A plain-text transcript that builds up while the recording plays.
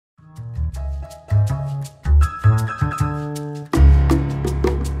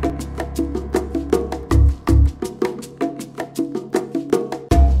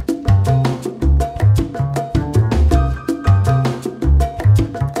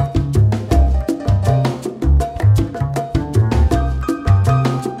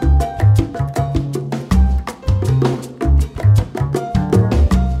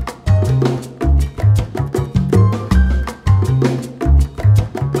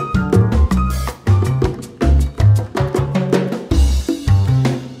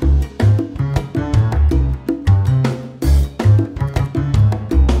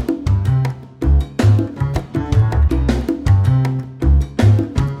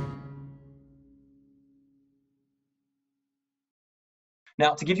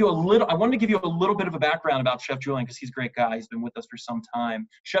Now, to give you a little, I wanted to give you a little bit of a background about Chef Julian because he's a great guy. He's been with us for some time.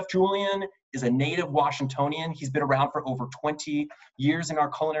 Chef Julian is a native Washingtonian. He's been around for over 20 years in our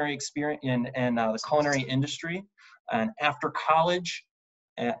culinary experience in the culinary industry. And after college,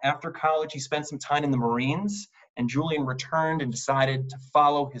 he spent some time in the Marines. And Julian returned and decided to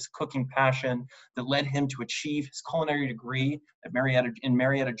follow his cooking passion that led him to achieve his culinary degree at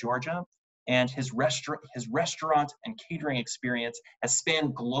Marietta, Georgia. And his restaurant and catering experience has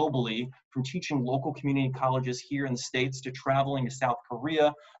spanned globally, from teaching local community colleges here in the States to traveling to South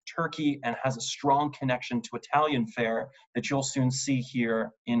Korea, Turkey, and has a strong connection to Italian fare that you'll soon see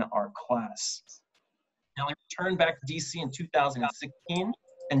here in our class. Now, he returned back to DC in 2016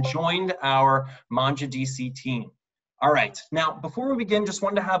 and joined our Manja DC team. All right, now before we begin, just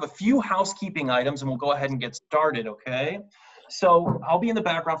wanted to have a few housekeeping items and we'll go ahead and get started, okay? So I'll be in the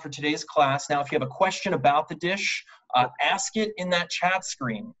background for today's class. Now, if you have a question about the dish, ask it in that chat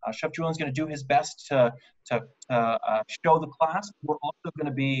screen. Chef Julian's gonna do his best to show the class. We're also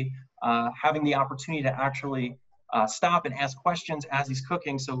gonna be having the opportunity to actually stop and ask questions as he's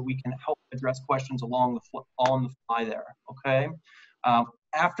cooking so we can help address questions on the fly there, okay?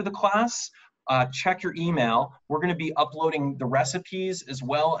 After the class, check your email. We're gonna be uploading the recipes as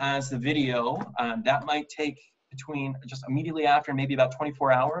well as the video. That might take between just immediately after and maybe about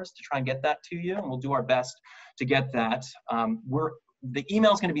 24 hours to try and get that to you, and we'll do our best to get that. The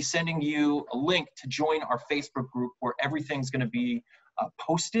email is going to be sending you a link to join our Facebook group where everything's going to be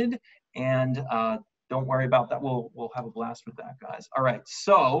posted, and don't worry about that. We'll have a blast with that, guys. All right,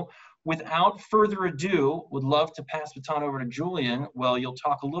 so without further ado, would love to pass the baton over to Julian. Well, you'll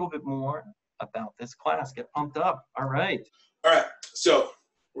talk a little bit more about this class. Get pumped up. All right. All right, so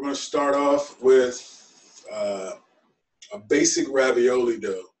we're going to start off with a basic ravioli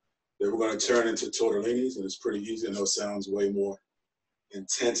dough that we're going to turn into tortellinis, and it's pretty easy. I know it sounds way more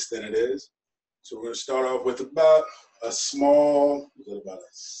intense than it is. So we're going to start off with about a small, about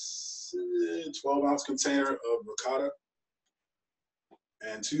a 12-ounce container of ricotta.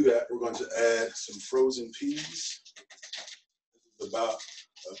 And to that, we're going to add some frozen peas, about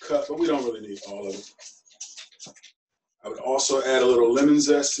a cup, but we don't really need all of it. I would also add a little lemon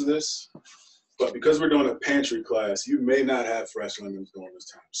zest to this. But because we're doing a pantry class, you may not have fresh lemons during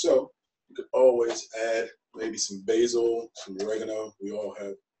this time. So you could always add maybe some basil, some oregano. We all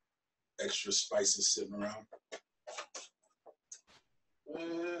have extra spices sitting around.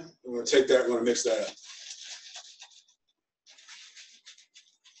 And we're going to take that, we're going to mix that up.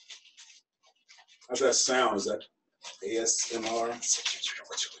 How's that sound? Is that ASMR?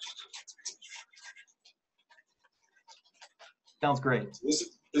 Sounds great.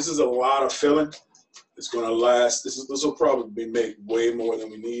 This is a lot of filling. It's going to last. This will probably make way more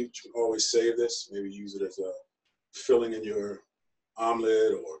than we need. You can always save this. Maybe use it as a filling in your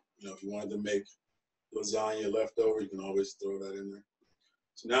omelet, or if you wanted to make lasagna leftover, you can always throw that in there.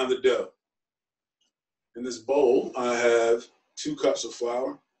 So now the dough. In this bowl, I have 2 cups of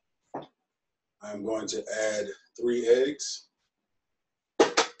flour. I'm going to add 3 eggs.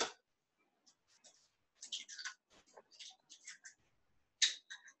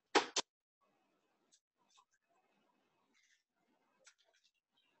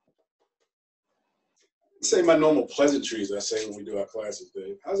 Say my normal pleasantries I say when we do our classes,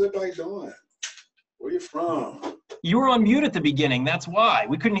 Dave. How's everybody doing? Where you from? You were on mute at the beginning. That's why.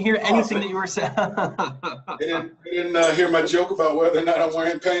 We couldn't hear anything that you were saying. They didn't hear my joke about whether or not I'm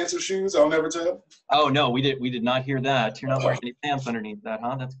wearing pants or shoes. I'll never tell. Oh, no, we did not hear that. You're not wearing any pants underneath that,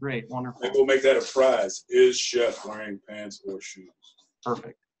 huh? That's great. Wonderful. Maybe we'll make that a prize. Is Chef wearing pants or shoes?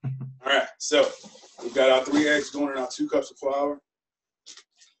 Perfect. All right, so we've got our 3 eggs going in our 2 cups of flour.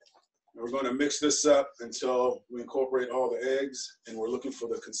 And we're going to mix this up until we incorporate all the eggs, and we're looking for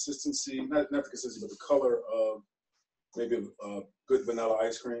the consistency, not the consistency, but the color of maybe a good vanilla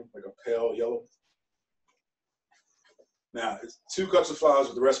ice cream, like a pale yellow. Now, it's 2 cups of flour is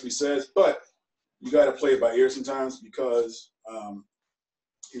what the recipe says, but you got to play it by ear sometimes because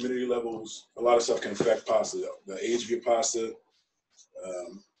humidity levels, a lot of stuff can affect pasta. The age of your pasta,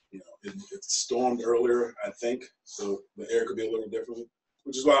 it stormed earlier, I think, so the air could be a little different.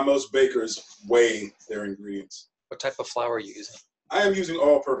 Which is why most bakers weigh their ingredients. What type of flour are you using? I am using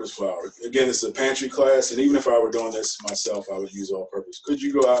all-purpose flour. Again, it's a pantry class, and even if I were doing this myself, I would use all-purpose. Could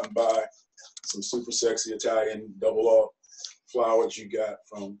you go out and buy some super sexy Italian double-all flour that you got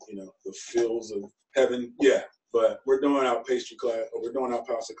from, the fields of heaven? Yeah, but we're doing our pastry class, or we're doing our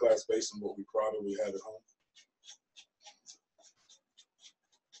pasta class based on what we probably have at home.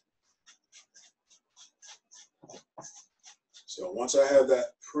 So once I have that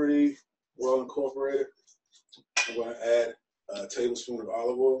pretty well incorporated, I'm going to add a tablespoon of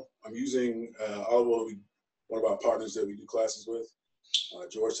olive oil. I'm using olive oil, one of our partners that we do classes with,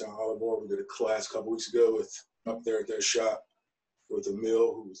 Georgetown Olive Oil. We did a class a couple weeks ago up there at their shop with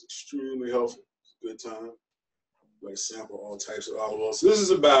Emil, who was extremely helpful. It was a good time. Let us sample all types of olive oil. So this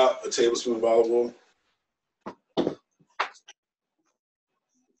is about a tablespoon of olive oil.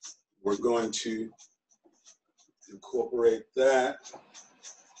 We're going to incorporate that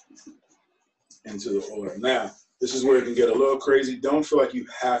into the oil. Now, this is where it can get a little crazy. Don't feel like you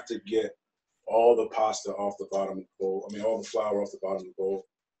have to get all the pasta off the bottom of the bowl. I mean, all the flour off the bottom of the bowl.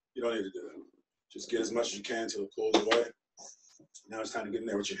 You don't need to do that. Just get as much as you can until it pulls away. Now it's time to get in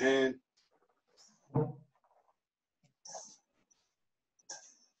there with your hand.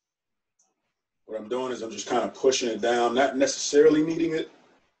 What I'm doing is I'm just kind of pushing it down, not necessarily kneading it,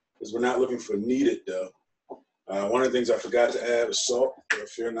 because we're not looking for kneaded dough. One of the things I forgot to add was salt, but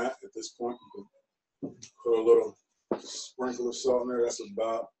fear not at this point. You can put a little sprinkle of salt in there. That's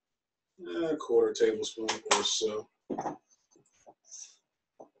about a quarter tablespoon or so.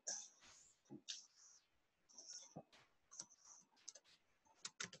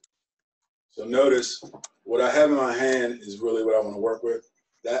 So notice what I have in my hand is really what I want to work with.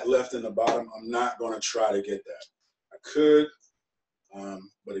 That left in the bottom, I'm not going to try to get that. I could,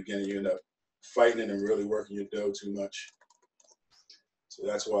 but again, you end up fighting it and really working your dough too much. So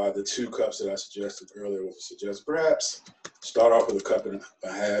that's why the 2 cups that I suggested earlier would suggest perhaps start off with a cup and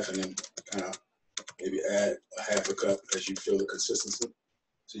a half and then kind of maybe add a half a cup as you feel the consistency.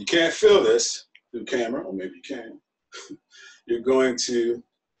 So you can't feel this through camera, or maybe you can. You're going to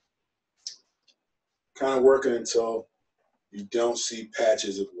kind of work it until you don't see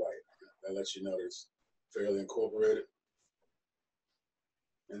patches of white. That lets you know it's fairly incorporated.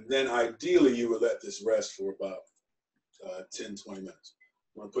 And then ideally you would let this rest for about 10, 20 minutes.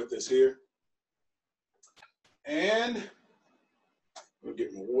 I'm gonna put this here. And I'm gonna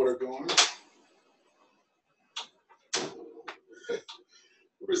get my water going.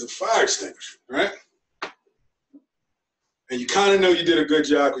 Where's the fire extinguisher, right? And you kind of know you did a good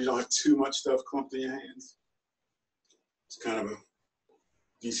job because you don't have too much stuff clumped in your hands. It's kind of a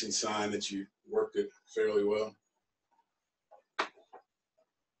decent sign that you worked it fairly well.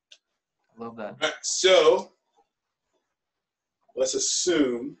 Love that. All right, so let's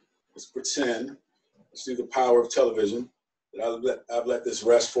assume, let's pretend, let's do the power of television, that I've let this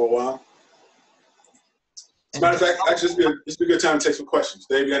rest for a while. As a matter of fact, actually, this would be a good time to take some questions.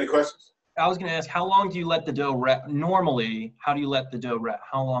 Dave, you got any questions? I was going to ask, how long do you let the dough rest? Normally, how do you let the dough rest?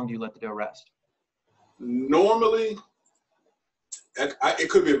 How long do you let the dough rest? Normally, it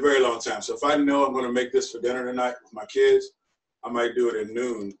could be a very long time. So if I know I'm going to make this for dinner tonight with my kids, I might do it at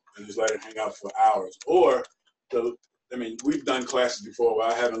noon and just let it hang out for hours. Or, I mean, we've done classes before where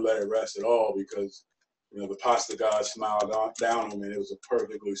I haven't let it rest at all because, you know, the pasta god smiled down on me and it was a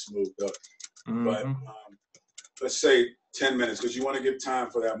perfectly smooth dough. Mm-hmm. But let's say 10 minutes because you want to give time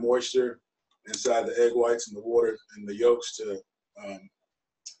for that moisture inside the egg whites and the water and the yolks to,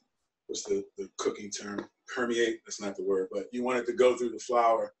 what's the cooking term? Permeate, that's not the word, but you want it to go through the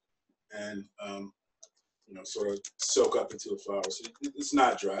flour and, you know, sort of soak up into the flour. So it's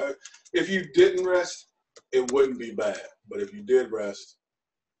not dry. If you didn't rest, it wouldn't be bad. But if you did rest,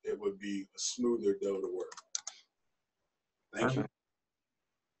 it would be a smoother dough to work. Thank you.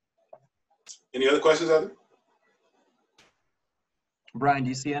 Any other questions out there? Brian, do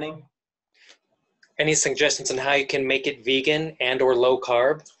you see any? Any suggestions on how you can make it vegan and or low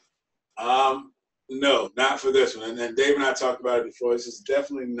carb? No, not for this one. And Dave and I talked about it before. This is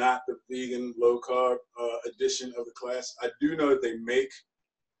definitely not the vegan low carb edition of the class. I do know that they make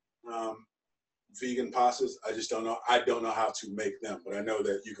vegan pastas. I just don't know. I don't know how to make them, but I know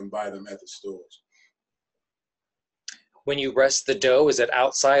that you can buy them at the stores. When you rest the dough, is it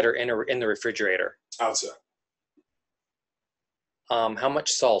outside or in the refrigerator? Outside. How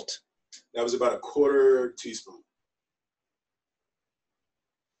much salt? That was about a quarter teaspoon.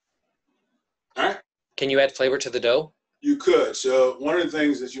 All right. Can you add flavor to the dough? You could. So one of the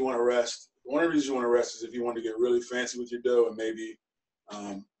things that you want to rest, one of the reasons you want to rest is if you want to get really fancy with your dough and maybe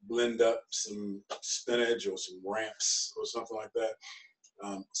blend up some spinach or some ramps or something like that.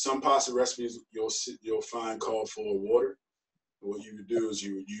 Some pasta recipes you'll find call for water. What you would do is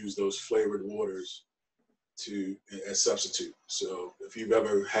you would use those flavored waters as substitute. So if you've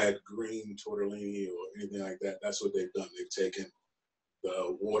ever had green tortellini or anything like that, that's what they've done. They've taken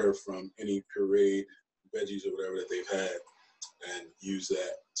the water from any pureed veggies or whatever that they've had and use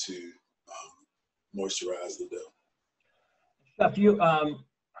that to moisturize the dough. Chef,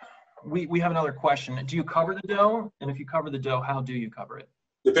 we have another question. Do you cover the dough? And if you cover the dough, how do you cover it?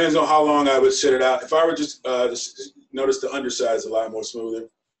 Depends on how long I would sit it out. If I were just notice the underside is a lot more smoother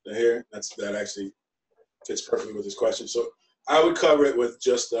than here. That actually fits perfectly with this question. So I would cover it with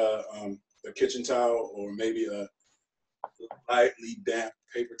just a kitchen towel or maybe a lightly damp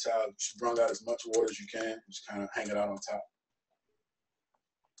paper towel. Just wrung out as much water as you can. Just kind of hang it out on top.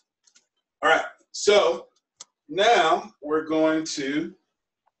 All right, so now we're going to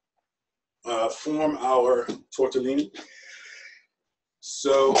form our tortellini.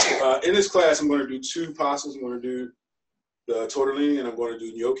 So in this class, I'm going to do 2 pastas. I'm going to do the tortellini and I'm going to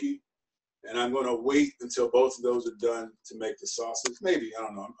do gnocchi. And I'm going to wait until both of those are done to make the sauces. Maybe, I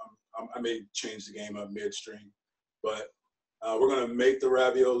don't know. I may change the game up midstream. But we're going to make the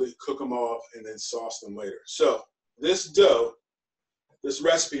ravioli, cook them off, and then sauce them later. So this dough, this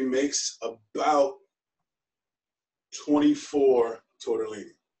recipe makes about 24 tortellini.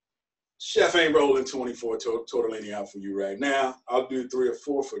 Chef ain't rolling 24 tortellini out for you right now. I'll do 3 or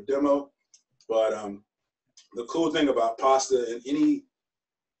 4 for demo. But the cool thing about pasta and any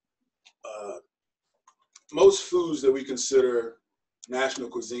most foods that we consider national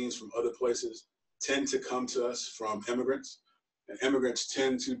cuisines from other places tend to come to us from immigrants. And immigrants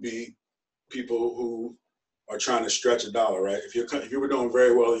tend to be people who are trying to stretch $1, right? If you were doing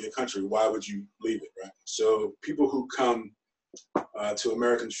very well in your country, why would you leave it, right? So people who come to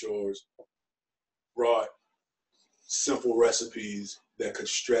American shores brought simple recipes that could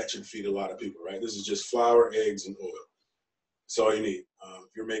stretch and feed a lot of people, right? This is just flour, eggs, and oil. That's all you need.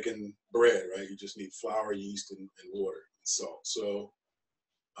 If you're making bread, right, you just need flour, yeast, and water and salt. So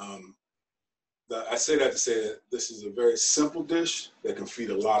I say that to say that this is a very simple dish that can feed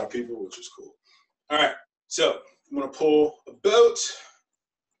a lot of people, which is cool. All right, so I'm gonna pull about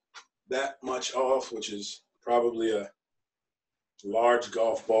that much off, which is probably a large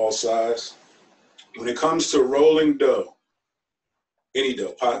golf ball size. When it comes to rolling dough, any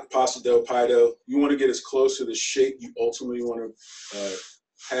dough, pasta dough, pie dough, you want to get as close to the shape you ultimately want to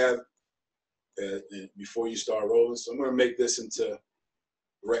have before you start rolling. So I'm going to make this into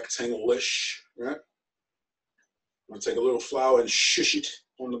rectangle-ish, right? I'm going to take a little flour and shush it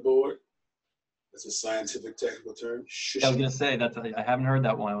on the board. That's a scientific technical term. Shush I was it. going to say, I haven't heard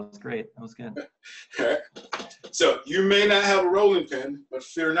that one. It was great. That was good. All right. So you may not have a rolling pin, but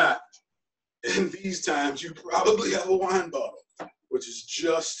fear not. In these times, you probably have a wine bottle, which is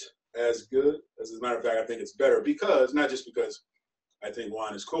just as good. As a matter of fact, I think it's better because, not just because I think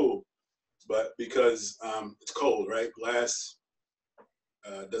wine is cool, but because it's cold, right? Glass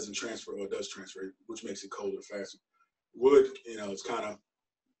doesn't transfer, or does transfer, which makes it colder faster. Wood, it's kind of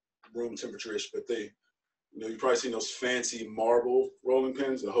room temperature-ish, but you've probably seen those fancy marble rolling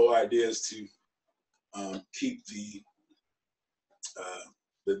pins. The whole idea is to keep the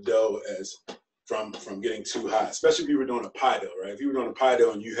dough from getting too hot, especially if you were doing a pie dough, right? If you were doing a pie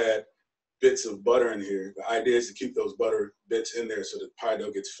dough and you had bits of butter in here, the idea is to keep those butter bits in there so the pie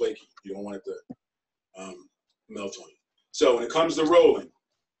dough gets flaky. You don't want it to melt on you. So when it comes to rolling,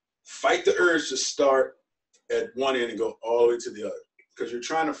 fight the urge to start at one end and go all the way to the other, because you're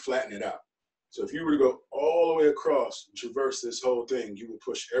trying to flatten it out. So if you were to go all the way across and traverse this whole thing, you would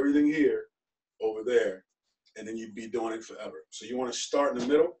push everything here over there, and then you'd be doing it forever. So you want to start in the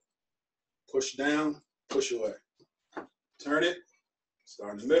middle, push down, push away. Turn it,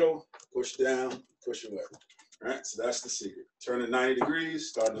 start in the middle, push down, push away. All right, so that's the secret. Turn it 90 degrees,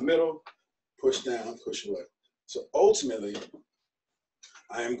 start in the middle, push down, push away. So ultimately,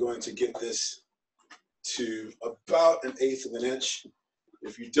 I am going to get this to about 1/8 of an inch.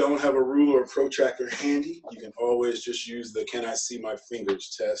 If you don't have a ruler or protractor handy, you can always just use the "can I see my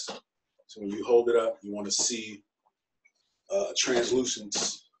fingers" test. So when you hold it up, you want to see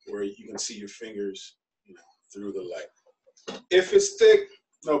translucence where you can see your fingers, through the light. If it's thick,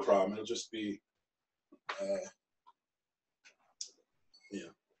 no problem. It'll just be,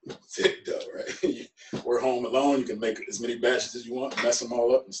 thick dough, right? We're home alone. You can make as many batches as you want, mess them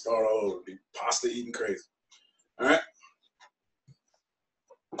all up, and start all over. Be pasta eating crazy. All right.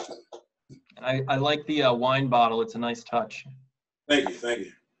 I like the wine bottle. It's a nice touch. Thank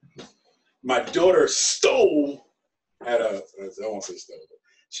you. My daughter I won't say stole, but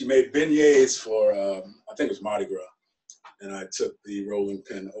she made beignets for, I think it was Mardi Gras. And I took the rolling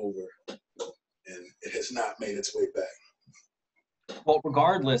pin over, and it has not made its way back. Well,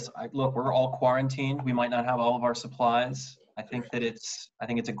 regardless, look, we're all quarantined. We might not have all of our supplies. I think it's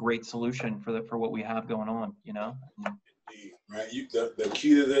a great solution for what we have going on, Right. The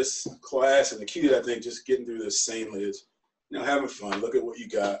key to this class and the key to that thing, just getting through this sanely, is, having fun. Look at what you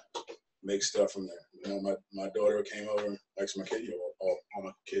got. Make stuff from there. My daughter came over. Actually, my kid, all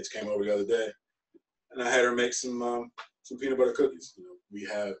my kids came over the other day, and I had her make some peanut butter cookies. We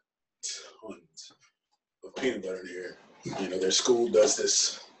have tons of peanut butter in here. You know, their school does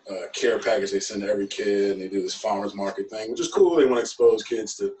this care package they send to every kid, and they do this farmer's market thing, which is cool. They want to expose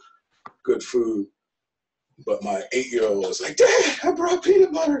kids to good food. But my 8-year-old was like, Dad, I brought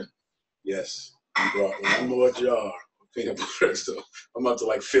peanut butter. Yes, I brought one more jar of peanut butter. So I'm up to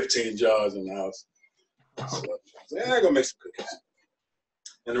like 15 jars in the house. So yeah, I'm gonna make some cookies.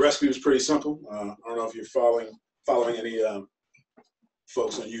 And the recipe was pretty simple. I don't know if you're following any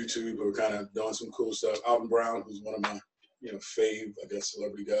folks on YouTube who are kind of doing some cool stuff. Alton Brown, who's one of my fave, I guess,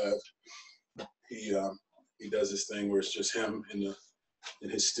 celebrity guys. He does this thing where it's just him in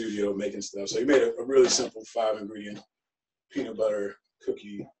his studio making stuff. So he made a really simple 5-ingredient peanut butter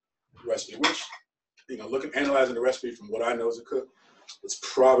cookie recipe, which analyzing the recipe from what I know as a cook, it's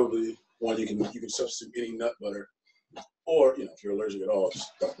probably one you can substitute any nut butter, or if you're allergic at all,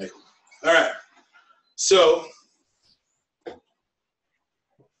 just don't make them. All right, so I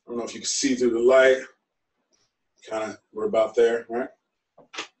don't know if you can see through the light. Kind of, we're about there, right?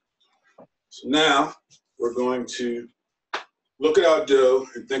 So now we're going to look at our dough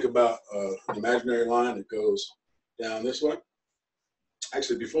and think about an imaginary line that goes down this way.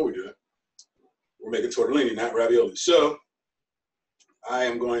 Actually, before we do that, we're making tortellini, not ravioli. So I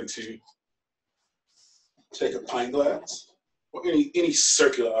am going to take a pint glass or any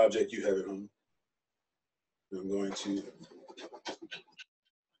circular object you have at home. I'm going to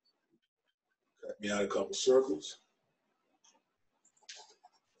cut me out a couple circles.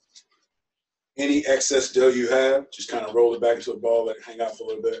 Any excess dough you have, just kind of roll it back into a ball, let it hang out for a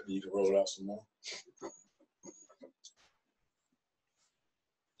little bit, and you can roll it out some more.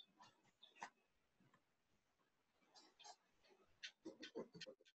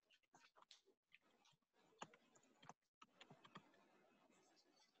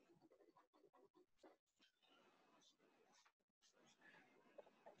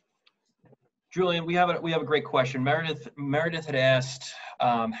 Julian, we have a great question. Meredith had asked,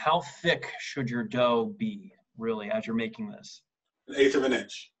 how thick should your dough be, really, as you're making this? 1/8 of an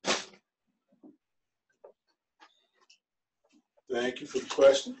inch. Thank you for the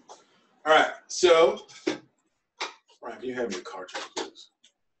question. All right, so Brian, can you have me a cartridge, please?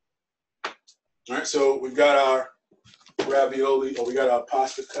 All right, so we've got our ravioli, or we got our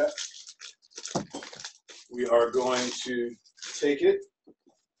pasta cut. We are going to take it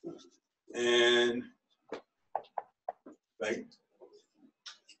and like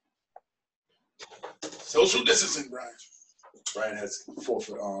social distancing, Brian. Brian has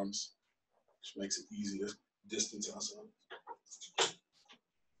 4-foot arms, which makes it easy to distance ourselves.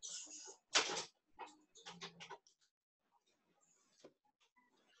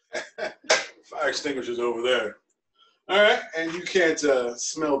 Fire extinguisher's over there. All right, and you can't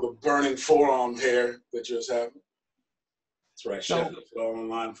smell the burning forearm hair that just happened. That's right, Chef. It's all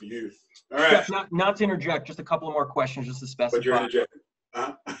online for you. All right. Chef, not to interject, just a couple of more questions just to specify. But you're interjecting.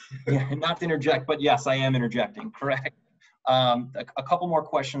 Huh? Yeah, not to interject, but yes, I am interjecting, correct. A couple more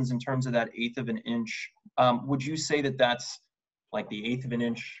questions in terms of that 1/8 of an inch. Would you say that that's like the 1/8 of an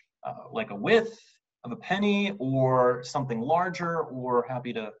inch, like a width of a penny, or something larger, or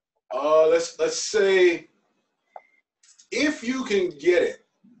happy to? Let's say if you can get it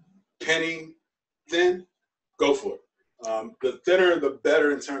penny thin, go for it. The thinner, the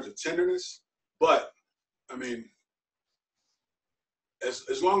better in terms of tenderness. But I mean,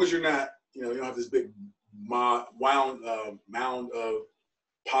 as long as you're not, you don't have this big mound of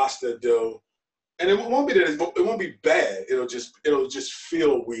pasta dough, and it won't be bad. It'll just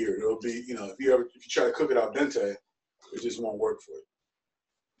feel weird. It'll be, if you try to cook it al dente, it just won't work for you.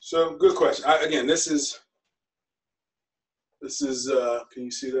 So good question. Again, this is. Can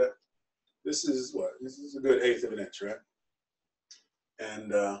you see that? This is what? This is a good 1/8 of an inch, right?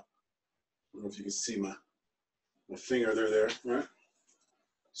 And I don't know if you can see my finger there, right?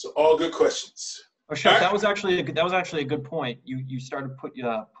 So all good questions. Oh, Chef, that was actually a good point. You started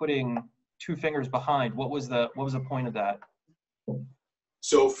putting 2 fingers behind. What was the point of that?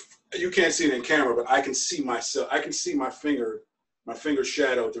 So you can't see it in camera, but I can see myself. I can see my finger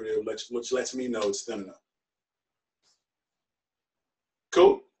shadow through there, which lets me know it's thin enough.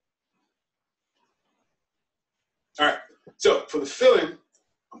 Cool. All right. So for the filling,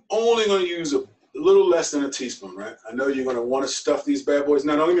 I'm only going to use a little less than a teaspoon, right? I know you're going to want to stuff these bad boys.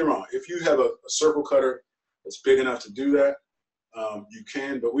 Now, don't get me wrong. If you have a circle cutter that's big enough to do that, you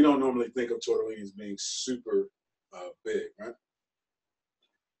can, but we don't normally think of tortellini as being super big, right?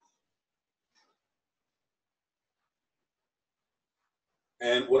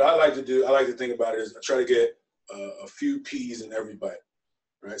 And what I like to do, I like to think about it is I try to get a few peas in every bite,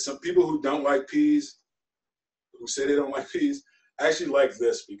 right? Some people who don't like peas, who say they don't like peas, actually like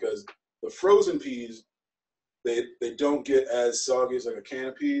this because the frozen peas they don't get as soggy as like a can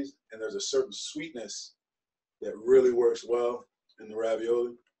of peas, and there's a certain sweetness that really works well in the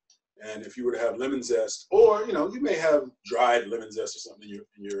ravioli. And if you were to have lemon zest, or you may have dried lemon zest or something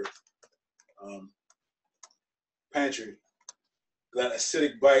in your pantry, that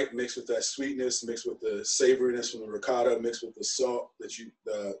acidic bite mixed with that sweetness, mixed with the savoriness from the ricotta, mixed with the salt that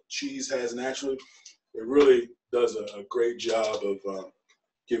the cheese has naturally, it really does a great job of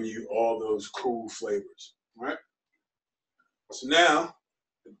giving you all those cool flavors. All right. So now,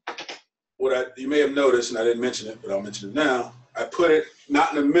 you may have noticed, and I didn't mention it, but I'll mention it now. I put it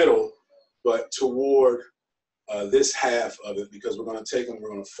not in the middle, but toward this half of it, because we're going to take them, we're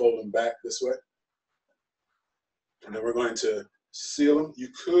going to fold them back this way, and then we're going to seal them. You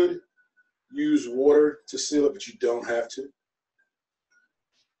could use water to seal it, but you don't have to.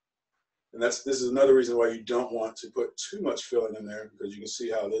 And this is another reason why you don't want to put too much filling in there, because you can see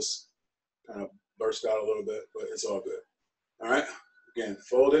how this kind of burst out a little bit, but it's all good. All right, again,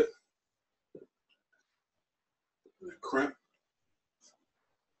 fold it, and then crimp.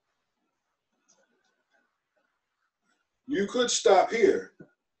 You could stop here,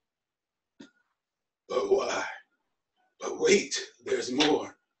 but why? But wait, there's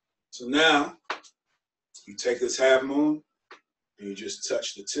more. So now, you take this half moon, and you just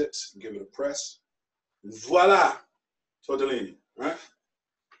touch the tips and give it a press. Voila, tortellini, right?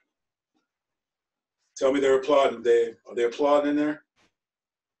 Tell me they're applauding, Dave. Are they applauding in there?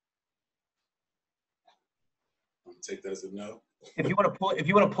 I'm gonna take that as a no. If you want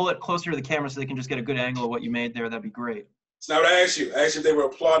to pull it closer to the camera so they can just get a good angle of what you made there, that'd be great. It's not what I asked you. I asked you if they were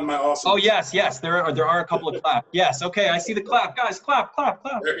applauding my awesome. Oh yes, there are a couple of claps. Yes, okay, I see the clap, guys. Clap.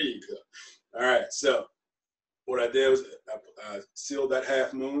 There you go. All right, so what I did was I sealed that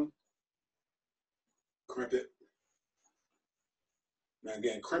half moon, crimp it. Now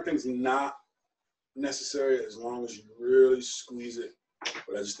again, crimping's not necessary as long as you really squeeze it,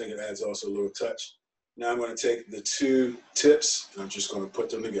 but I just think it adds also a little touch. Now I'm going to take the two tips and I'm just going to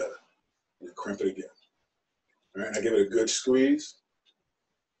put them together and crimp it again. All right, I give it a good squeeze.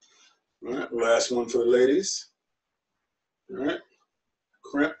 All right, last one for the ladies. All right,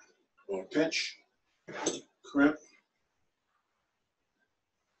 crimp or pinch, crimp.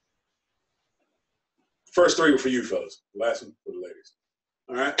 First three were for you fellas, last one for the ladies.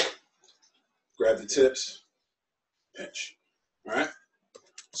 All right, grab the tips, pinch. All right,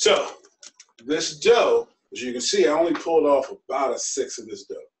 so this dough, as you can see, I only pulled off about a sixth of this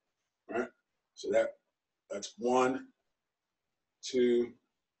dough. All right, so that's 1, 2,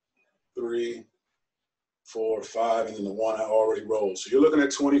 3, 4, 5, and then the one I already rolled. So you're looking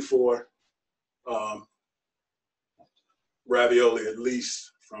at 24 ravioli at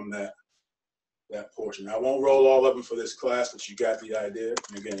least from that portion. I won't roll all of them for this class, but you got the idea.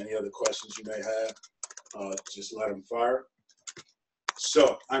 And again, any other questions you may have, just let them fire.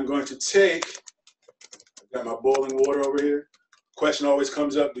 So I'm going to take, I've got my boiling water over here. Question always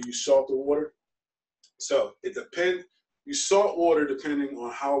comes up, do you salt the water? So it depends, you salt water depending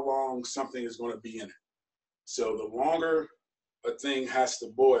on how long something is going to be in it. So the longer a thing has to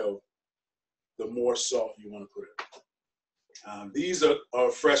boil, the more salt you want to put in. These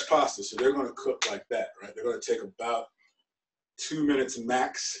are fresh pasta, so they're going to cook like that, right? They're going to take about 2 minutes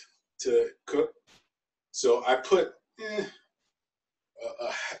max to cook. So I put a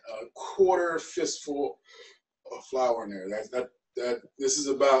quarter fistful of flour in there. This is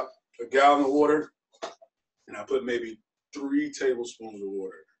about a gallon of water, and I put maybe 3 tablespoons of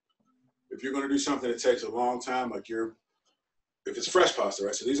water. If you're going to do something that takes a long time, like if it's fresh pasta,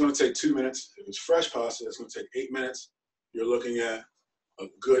 right? So these are going to take 2 minutes. If it's fresh pasta, it's going to take 8 minutes. You're looking at a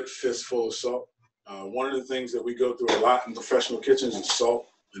good fistful of salt. One of the things that we go through a lot in professional kitchens is salt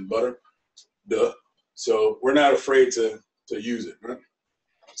and butter. Duh. So we're not afraid to use it, right?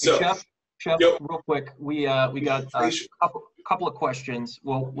 So, hey, Chef, yep. Real quick, we got a couple of questions.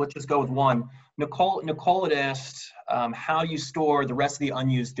 Well, let's just go with one. Nicole had asked how you store the rest of the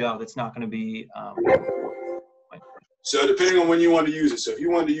unused dough that's not going to be. So depending on when you want to use it. So if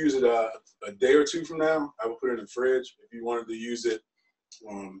you wanted to use it a day or two from now, I would put it in the fridge. If you wanted to use it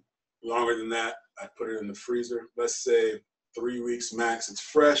longer than that, I'd put it in the freezer. Let's say 3 weeks max. It's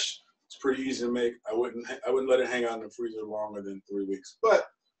fresh. It's pretty easy to make. I wouldn't let it hang out in the freezer longer than 3 weeks. But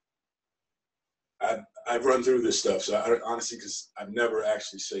I've run through this stuff, so I honestly, because I've never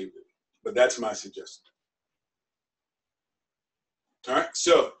actually saved it. But that's my suggestion. All right,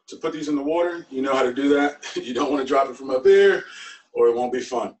 so to put these in the water, you know how to do that. You don't want to drop it from up here, or it won't be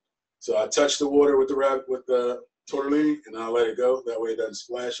fun. So I touch the water with the tortellini, and I'll let it go. That way it doesn't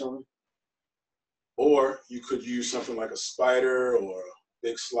splash on me. Or you could use something like a spider or a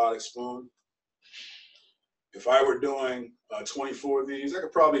big slotted spoon. if I were doing 24 of these, I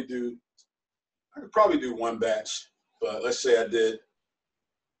could probably do one batch. But let's say I did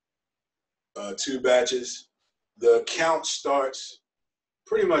 2 batches. The count starts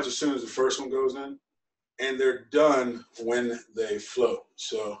pretty much as soon as the first one goes in, and they're done when they float.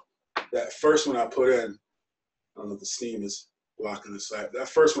 So that first one I put in, I don't know if the steam is blocking the side. That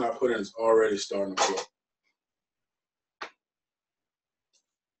first one I put in is already starting to float.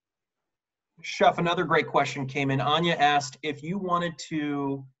 Chef, another great question came in. Anya asked if you wanted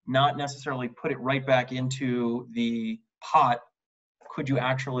to not necessarily put it right back into the pot, could you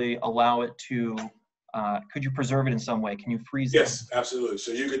actually allow it to, could you preserve it in some way? Can you freeze it? Yes, absolutely.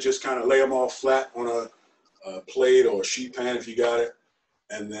 So you could just kind of lay them all flat on a plate or a sheet pan if you got it,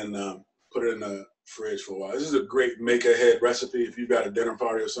 and then put it in the fridge for a while. This is a great make-ahead recipe if you've got a dinner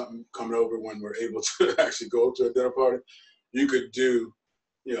party or something coming over when we're able to actually go to a dinner party. You could do,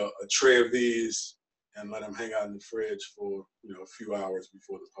 you know, a tray of these and let them hang out in the fridge for, you know, a few hours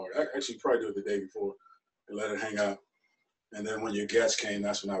before the party. I actually probably do it the day before and let it hang out. And then when your guests came,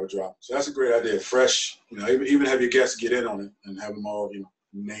 that's when I would drop. So that's a great idea. Fresh, you know, even have your guests get in on it and have them all, you know,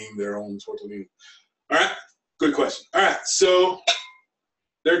 name their own tortellini. All right, good question. All right, so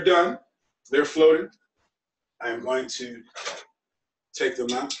they're done. They're floating. I am going to take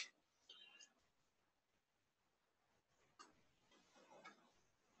them out.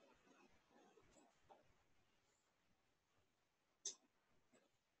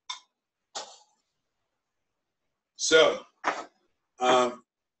 So,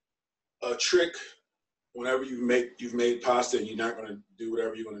 a trick whenever you've made pasta and you're not going to do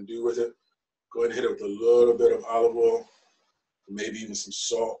whatever you're going to do with it, go ahead and hit it with a little bit of olive oil, maybe even some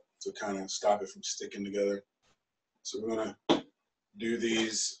salt to kind of stop it from sticking together. So we're going to do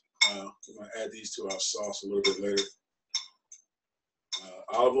these. We're going to add these to our sauce a little bit later.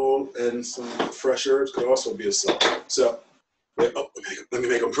 Olive oil and some fresh herbs could also be a salt. So, oh, let me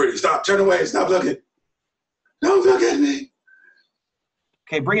make them pretty. Stop, turn away, stop looking. Don't look at me.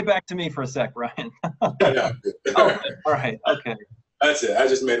 Okay, bring it back to me for a sec, Brian. Yeah, oh, all right, okay. That's it. I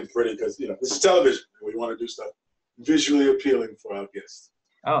just made them pretty because, you know, this is television. We want to do stuff visually appealing for our guests.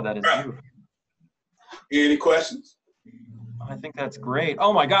 Oh, that is beautiful. Any questions? I think that's great.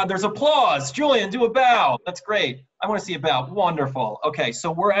 Oh my God, there's applause. Julian, do a bow. That's great. I want to see a bow. Wonderful. Okay,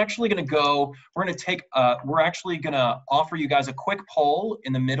 so we're actually going to go, we're actually going to offer you guys a quick poll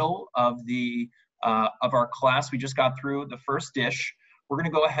in the middle of the of our class. We just got through the first dish. We're going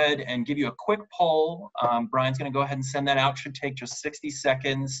to go ahead and give you a quick poll. Brian's going to go ahead and send that out. Should take just 60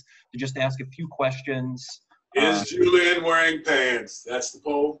 seconds to just ask a few questions. Is Julian wearing pants? That's the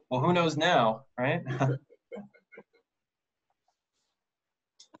poll. Well, who knows now, right?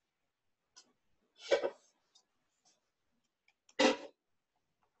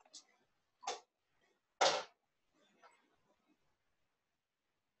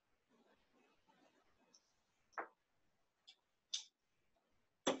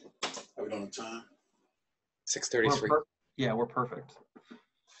 Are we on time? 6:33. Yeah, we're perfect.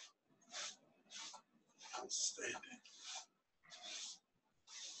 Outstanding.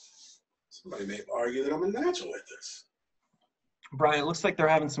 Somebody may argue that I'm a natural at this. Brian, it looks like they're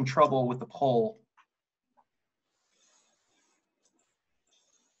having some trouble with the poll.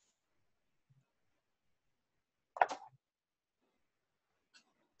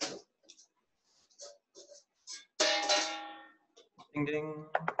 Ding, ding.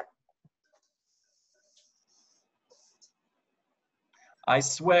 I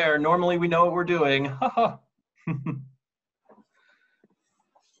swear, normally we know what we're doing. Haha.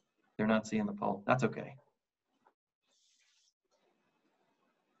 They're not seeing the poll. That's okay.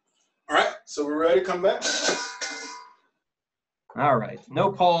 All right, so we're ready to come back. All right,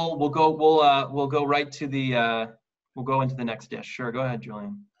 no poll. We'll go right to the we'll go into the next dish. Sure, go ahead,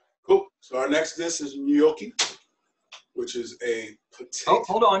 Julian. Cool. So our next dish is gnocchi, which is a potato. Oh,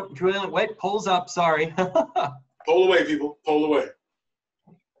 hold on, Julian. Wait, poll's up. Sorry. Poll away, people. Poll away.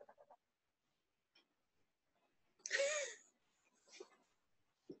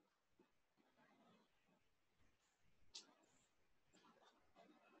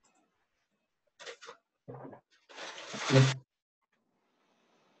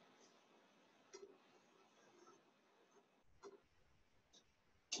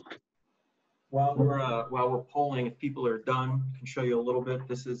 While we're polling, if people are done, I can show you a little bit.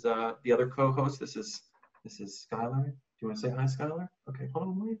 This is the other co-host. This is Skylar. Do you want to say hi, Skylar? Okay, hold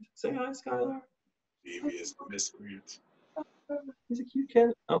on, wait. Say hi, Skylar. Devious miscreant. He's a cute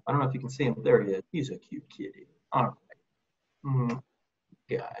kid. Oh, I don't know if you can see him. There he is. He's a cute kitty. All right.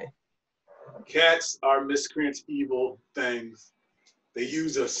 Guy. Cats are miscreants, evil things. They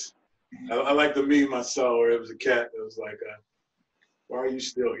use us. I like the meme I saw where it was a cat that was like, why are you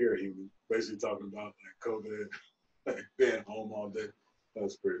still here? He was basically talking about like COVID, like being home all day. That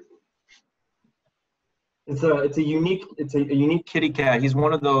was pretty cool. It's a unique kitty cat. He's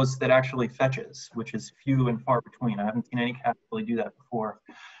one of those that actually fetches, which is few and far between. I haven't seen any cat really do that before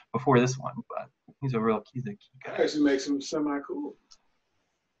this one, but he's a key guy. That actually makes him semi-cool.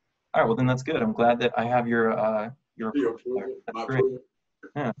 All right, well then that's good. I'm glad that I have your approval. That's great.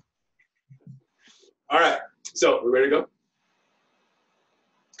 Yeah. All right, so we ready to go?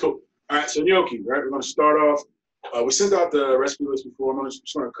 Cool. All right, so gnocchi, right? We're going to start off. We sent out the recipe list before. I'm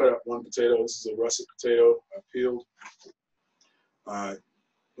just going to cut up one potato. This is a russet potato I peeled.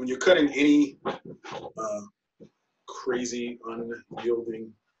 When you're cutting any crazy,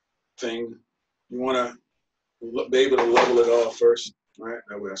 unyielding thing, you want to be able to level it off first, right?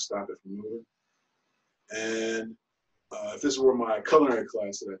 That way I stop it from moving. And if this were my culinary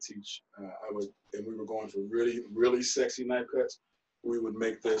class that I teach, and we were going for really, really sexy knife cuts, we would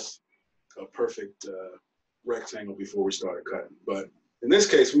make this a perfect rectangle before we started cutting. But in this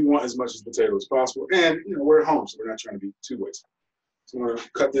case, we want as much as potato as possible. And, we're at home, so we're not trying to be too wasteful. So I'm going to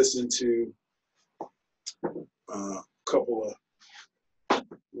cut this into a couple of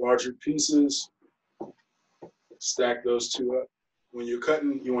larger pieces, stack those two up. When you're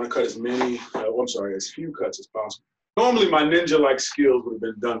cutting, you want to cut as few cuts as possible. Normally, my ninja-like skills would have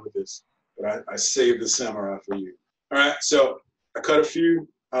been done with this, but I saved the samurai for you. All right, so I cut a few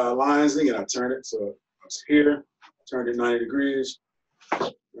lines, and I turn it. So I was here, turned it 90 degrees.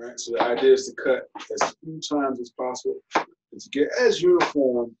 All right, so the idea is to cut as few times as possible and to get as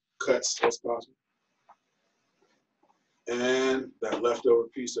uniform cuts as possible. And that leftover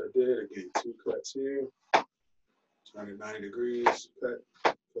piece I did, again, 2 cuts here, turn it 90 degrees, cut.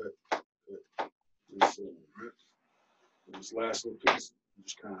 And so, right? And this last little piece,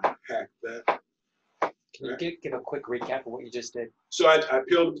 just kind of hack that. Can you give a quick recap of what you just did? So I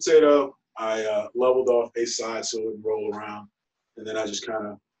peeled the potato, I leveled off a side so it would roll around, and then I just kind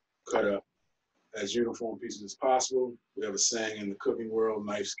of cut up as uniform pieces as possible. We have a saying in the cooking world,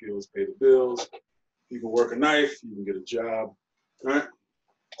 knife skills pay the bills. You can work a knife, you can get a job, right?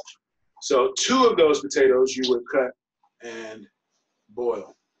 So 2 of those potatoes you would cut and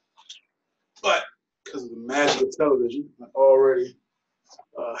boil. But because of the magic of television, I already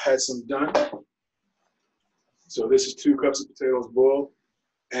had some done. So this is 2 cups of potatoes boiled.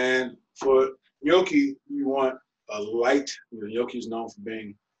 And for gnocchi, you want a light, gnocchi is known for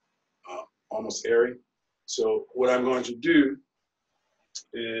being almost airy. So what I'm going to do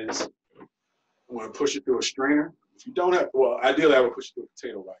is I'm going to push it through a strainer. If you don't have, well, ideally I would push it through a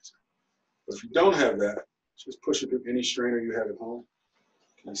potato ricer. But if you don't have that, just push it through any strainer you have at home.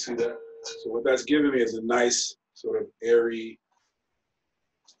 Can you see that? So what that's giving me is a nice sort of airy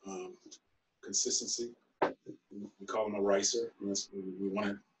consistency. We call them a ricer. We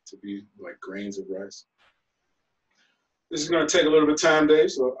want it to be like grains of rice. This is going to take a little bit of time,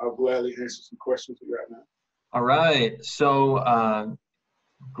 Dave, so I'll gladly answer some questions you right now. All right, so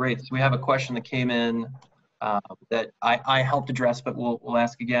great. So we have a question that came in that I helped address, but we'll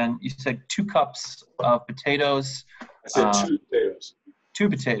ask again. You said 2 cups of potatoes. I said 2 potatoes. 2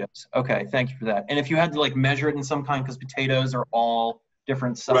 potatoes. Okay, thank you for that. And if you had to like measure it in some kind, because potatoes are all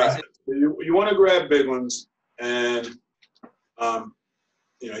different sizes. Right. You want to grab big ones, and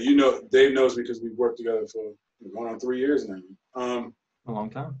Dave knows because we've worked together for going on 3 years now. A long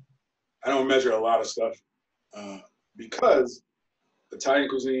time. I don't measure a lot of stuff because Italian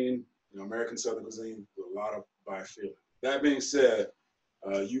cuisine, American Southern cuisine, a lot of by feeling. That being said,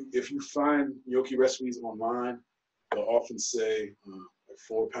 if you find gnocchi recipes online, they'll often say like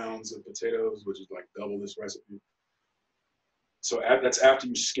 4 pounds of potatoes, which is like double this recipe. So that's after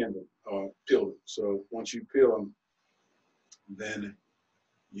you skin them or peel them. So once you peel them, then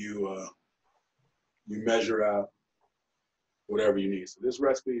you measure out whatever you need. So this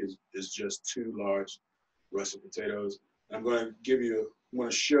recipe is just 2 large russet potatoes. And I'm going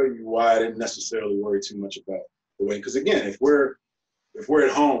to show you why I didn't necessarily worry too much about the weight. Because again, if we're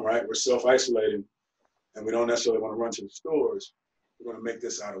at home, right, we're self-isolating, and we don't necessarily want to run to the stores, we're going to make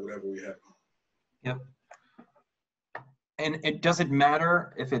this out of whatever we have at home. Yep. And it doesn't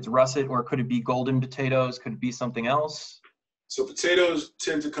matter if it's russet or could it be golden potatoes? Could it be something else? So potatoes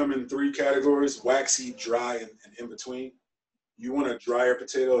tend to come in 3 categories: waxy, dry, and in between. You want a drier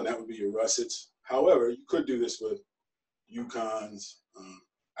potato, and that would be your russets. However, you could do this with Yukons.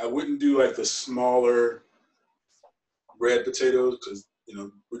 I wouldn't do like the smaller red potatoes because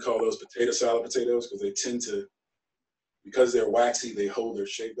we call those potato salad potatoes because they tend to, because they're waxy, they hold their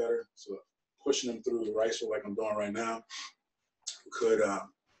shape better. So pushing them through the ricer like I'm doing right now could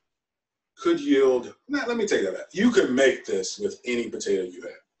could yield, let me take that back. You could make this with any potato you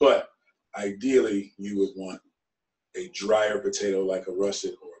have, but ideally you would want a drier potato like a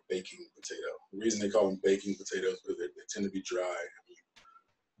russet or a baking potato. The reason they call them baking potatoes is because they tend to be dry. You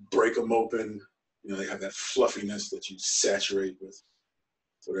break them open, you know, they have that fluffiness that you saturate with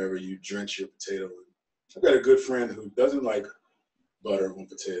whatever you drench your potato in. I've got a good friend who doesn't like butter on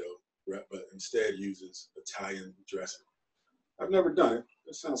potato, but instead uses Italian dressing. I've never done it.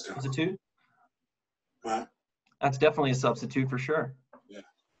 That sounds kind of Substitute? Huh? That's definitely a substitute for sure. Yeah.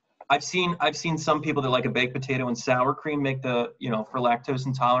 I've seen some people that like a baked potato and sour cream make the, you know, for lactose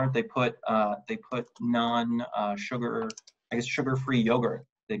intolerant, they put sugar, I guess sugar-free yogurt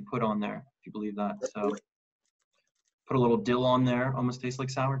they put on there, if you believe that. So put a little dill on there, almost tastes like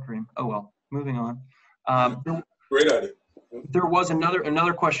sour cream. Oh well, moving on. Great idea. There was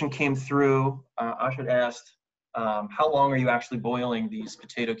another question came through. Ashad asked, how long are you actually boiling these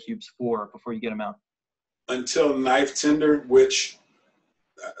potato cubes for before you get them out? Until knife tender, which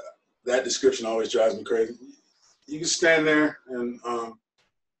that description always drives me crazy. You can stand there and you know,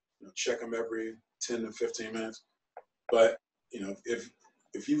 check them every 10 to 15 minutes. But you know,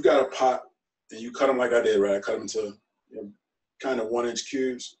 if you've got a pot and you cut them like I did, right? I cut them into, you know, kind of 1-inch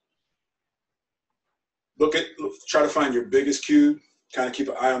cubes. Try to find your biggest cube. Kind of keep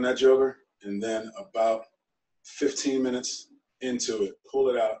an eye on that jogger, and then about 15 minutes into it, pull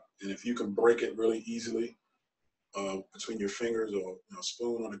it out, and if you can break it really easily between your fingers or, you know,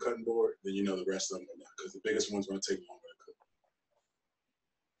 spoon on the cutting board, then you know the rest of them are not, because the biggest one's going to take longer to cook.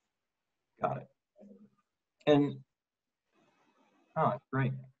 Got it. And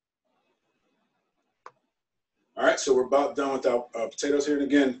great. All right, so we're about done with our potatoes here. And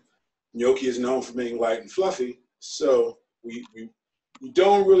again, gnocchi is known for being light and fluffy, so we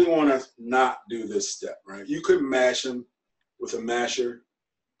don't really want to not do this step, right? You could mash them with a masher,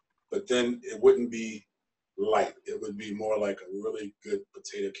 but then it wouldn't be light. It would be more like a really good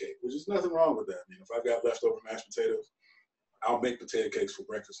potato cake, which is nothing wrong with that. I mean, if I've got leftover mashed potatoes, I'll make potato cakes for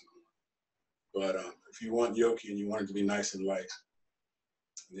breakfast. But if you want gnocchi and you want it to be nice and light,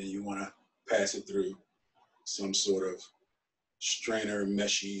 then you want to pass it through some sort of strainer,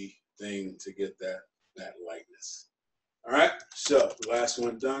 meshy thing to get that lightness. All right, so last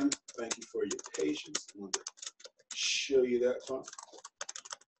one done. Thank you for your patience. I want to show you that fun.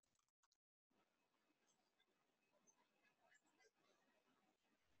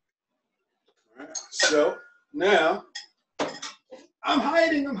 All right, so now I'm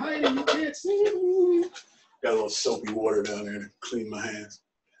hiding, you can't see me. Got a little soapy water down there to clean my hands.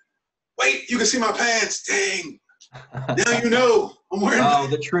 Wait, you can see my pants, dang. Now you know I'm wearing. Oh,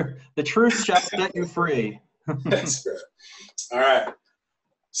 the truth shall set you free. That's right. All right.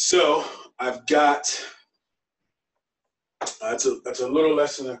 So I've got that's a little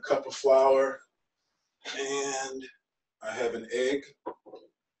less than a cup of flour, and I have an egg.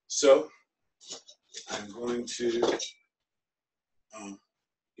 So I'm going to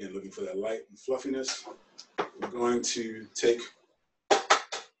again, looking for that light and fluffiness. I'm going to take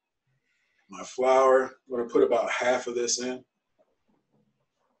my flour. I'm going to put about half of this in.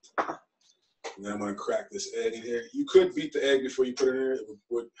 And then I'm going to crack this egg in here. You could beat the egg before you put it in there. It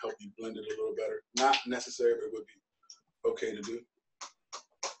would help you blend it a little better. Not necessary, but it would be okay to do.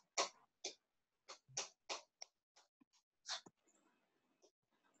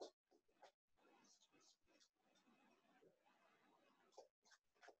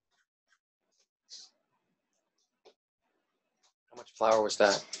 How much flour was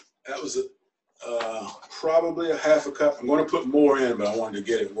that? That was probably a half a cup. I'm going to put more in, but I wanted to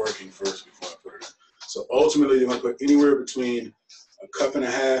get it working first before I put it in. So ultimately, you're going to put anywhere between 1.5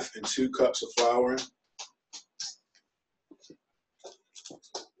 cups and 2 cups of flour in.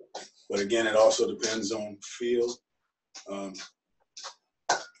 But again, it also depends on feel.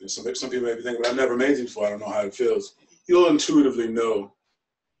 Some people may be thinking, well, I've never made these before. I don't know how it feels. You'll intuitively know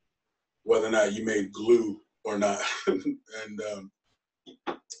whether or not you made glue or not. And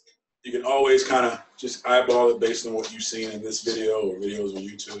you can always kind of just eyeball it based on what you've seen in this video or videos on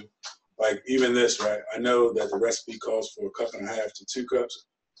YouTube. Like even this, right? I know that the recipe calls for 1.5 cups to 2 cups.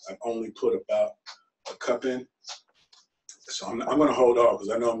 I've only put about 1 cup in. So I'm going to hold off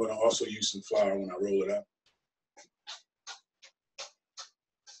because I know I'm going to also use some flour when I roll it out.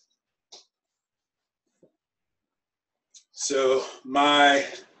 So my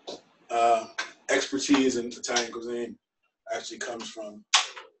expertise in Italian cuisine actually comes from,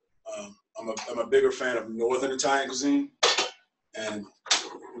 I'm a bigger fan of Northern Italian cuisine, and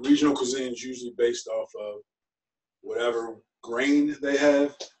regional cuisine is usually based off of whatever grain they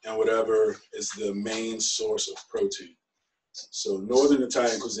have and whatever is the main source of protein. So Northern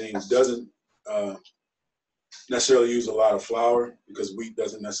Italian cuisine doesn't necessarily use a lot of flour because wheat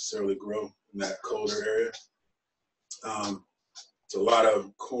doesn't necessarily grow in that colder area. It's a lot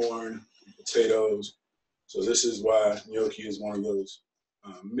of corn, potatoes. So this is why gnocchi is one of those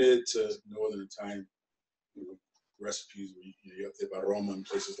mid to Northern Italian recipes where you have to about Roma and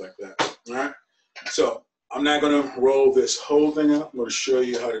places like that. All right. So I'm not going to roll this whole thing up. I'm going to show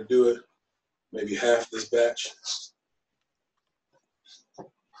you how to do it. Maybe half this batch.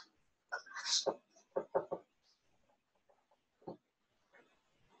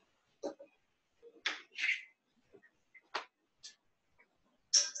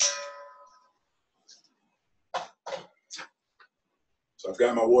 So I've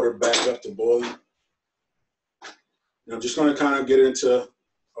got my water back up to boiling. And I'm just going to kind of get into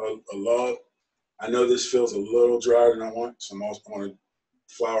a log. I know this feels a little drier than I want, so I'm also going to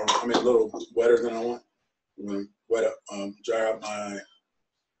a little wetter than I want. I'm going to dry up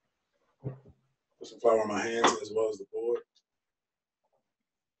put some flour on my hands as well as the board.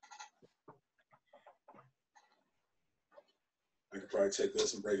 I could probably take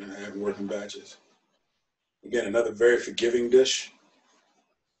this and break it in half and work in batches. Again, another very forgiving dish.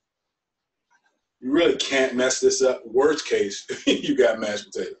 You really can't mess this up. Worst case, you got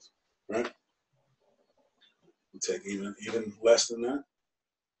mashed potatoes, right? You take even less than that,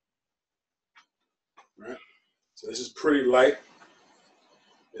 right? So this is pretty light.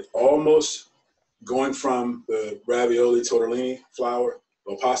 It's almost going from the ravioli tortellini flour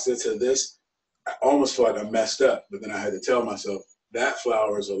or pasta to this. I almost feel like I messed up, but then I had to tell myself that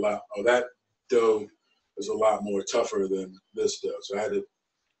flour is that dough is a lot more tougher than this dough. So I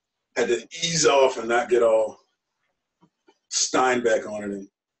had to ease off and not get all Steinbeck on it and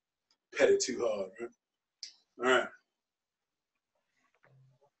pet it too hard, right? All right.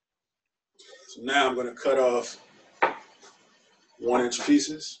 So now I'm going to cut off 1-inch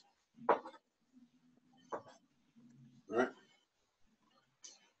pieces. All right.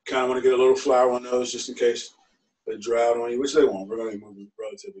 Kind of want to get a little flour on those just in case they dry out on you, which they won't. We're going to be moving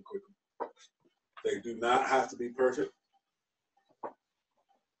relatively quickly. They do not have to be perfect.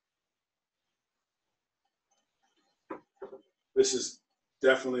 This is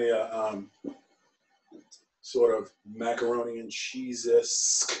definitely a sort of macaroni and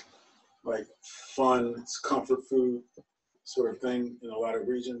cheese-esque, like fun, comfort food sort of thing in a lot of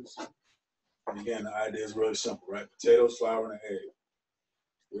regions. And again, the idea is really simple, right? Potatoes, flour, and an egg.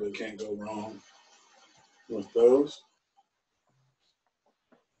 You really can't go wrong with those.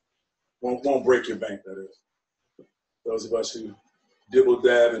 Won't break your bank, that is. Those of us who dibble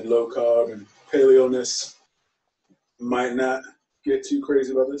dab in low carb and paleo-ness might not get too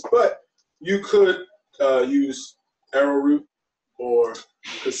crazy about this, but you could use arrowroot or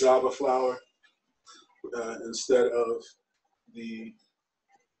cassava flour instead of the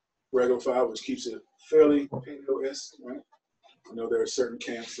regular flour, which keeps it fairly paleo-esque, right? I know there are certain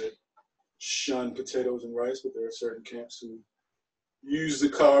camps that shun potatoes and rice, but there are certain camps who use the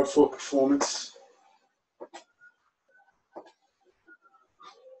carb for performance.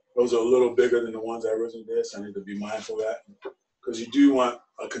 Those are a little bigger than the ones I originally did, so I need to be mindful of that. Because you do want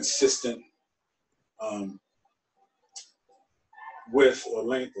a consistent width or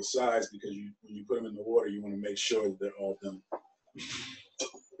length or size, because when you put them in the water, you want to make sure that they're all done.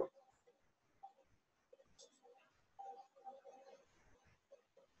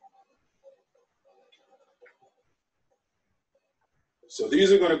 So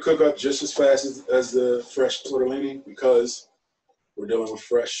these are going to cook up just as fast as the fresh tortellini, because we're dealing with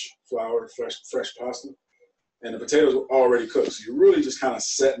fresh flour, fresh pasta. And the potatoes are already cooked. So you're really just kind of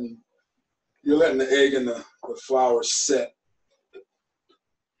you're letting the egg and the flour set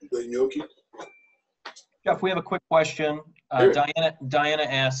the gnocchi. Jeff, we have a quick question. Diana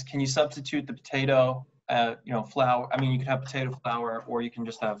asks, can you substitute the potato, flour? I mean, you could have potato flour, or you can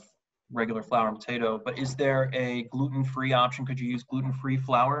just have regular flour and potato, but is there a gluten-free option? Could you use gluten-free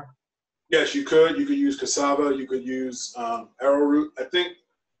flour? Yes, you could. You could use cassava. You could use arrowroot. I think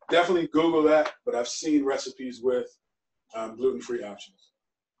definitely Google that, but I've seen recipes with gluten-free options.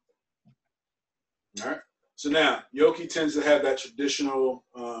 All right. So now, gnocchi tends to have that traditional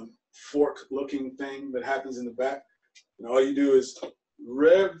fork-looking thing that happens in the back. And all you do is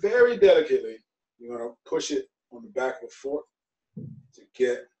very delicately, you're going to push it on the back of a fork to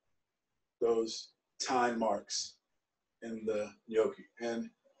get those tine marks in the gnocchi. And,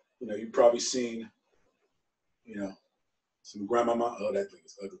 you've probably seen, some grandmama. Oh, that thing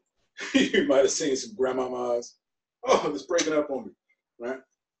is ugly. You might have seen some grandmamas. Oh, it's breaking up on me, right?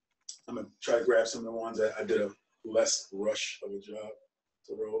 I'm going to try to grab some of the ones that I did a less rush of a job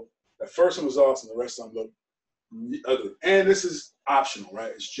to roll. That first one was awesome. The rest of them look And this is optional,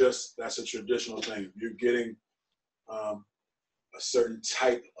 right? It's just, that's a traditional thing. If you're getting a certain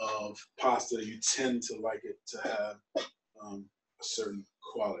type of pasta, you tend to like it to have a certain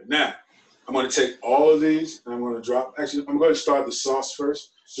quality. Now, I'm going to take all of these and I'm going to drop, actually, I'm going to start the sauce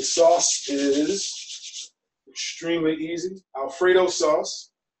first. The sauce is extremely easy. Alfredo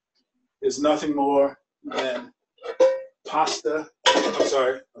sauce is nothing more than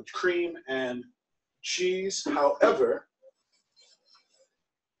cream and cheese. However,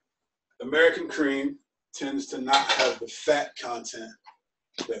 American cream tends to not have the fat content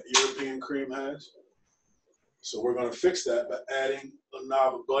that European cream has. So we're going to fix that by adding a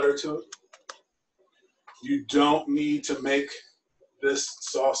knob of butter to it. You don't need to make this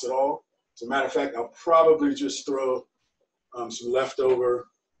sauce at all. As a matter of fact, I'll probably just throw some leftover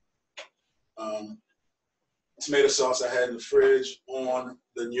tomato sauce I had in the fridge on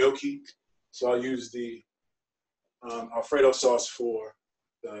the gnocchi. So I'll use the Alfredo sauce for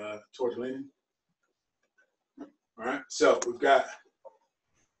the tortellini. All right, so we've got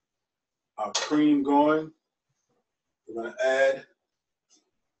our cream going. We're going to add,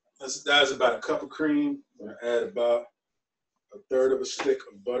 that's about a cup of cream. We're going to add about a third of a stick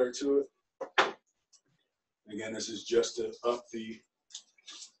of butter to it. Again, this is just to up the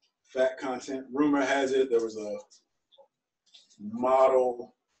fat content. Rumor has it there was a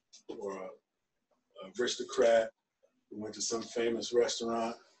model or a aristocrat who went to some famous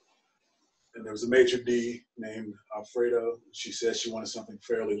restaurant, and there was a maitre d' named Alfredo. She said she wanted something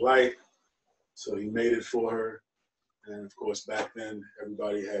fairly light, so he made it for her. And of course, back then,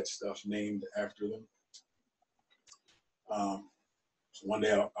 everybody had stuff named after them. So one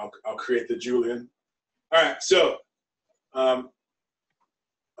day I'll create the Julian. All right, so I've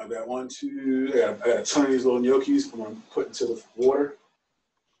got I got a ton of these little gnocchis I'm gonna put into the water.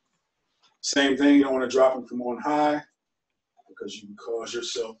 Same thing, you don't want to drop them from on high because you can cause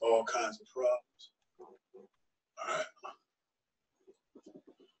yourself all kinds of problems. All right.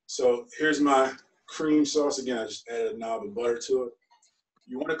 So here's my cream sauce. Again, I just added a knob of butter to it.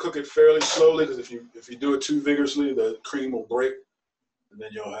 You want to cook it fairly slowly because if you do it too vigorously, the cream will break and then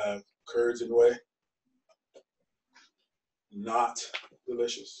you'll have curds in the way. Not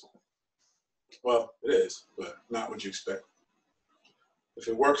delicious. Well, it is, but not what you expect. If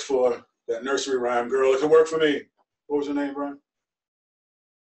it works for that nursery rhyme girl, if it worked for me, what was her name, Brian?